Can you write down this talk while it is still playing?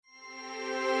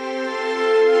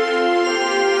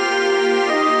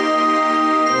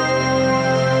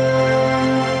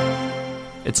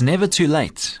It's never too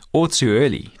late or too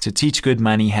early to teach good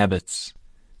money habits.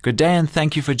 Good day and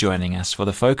thank you for joining us for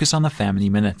the Focus on the Family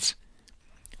Minute.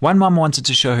 One mom wanted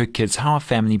to show her kids how a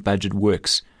family budget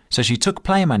works, so she took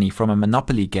play money from a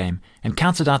Monopoly game and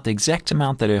counted out the exact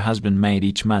amount that her husband made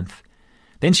each month.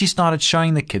 Then she started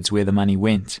showing the kids where the money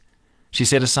went. She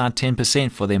set aside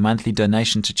 10% for their monthly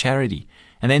donation to charity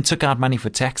and then took out money for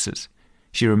taxes.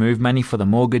 She removed money for the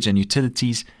mortgage and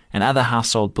utilities and other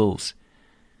household bills.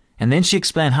 And then she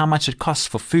explained how much it costs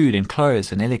for food and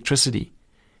clothes and electricity.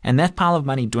 And that pile of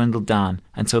money dwindled down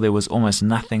until there was almost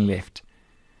nothing left.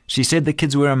 She said the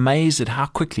kids were amazed at how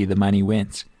quickly the money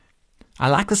went. I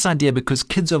like this idea because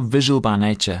kids are visual by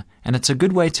nature, and it's a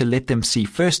good way to let them see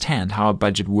firsthand how a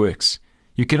budget works.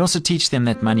 You can also teach them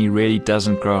that money really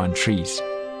doesn't grow on trees.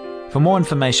 For more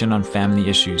information on family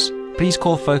issues, please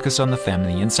call Focus on the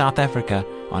Family in South Africa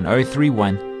on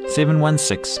 031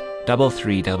 716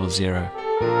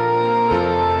 3300.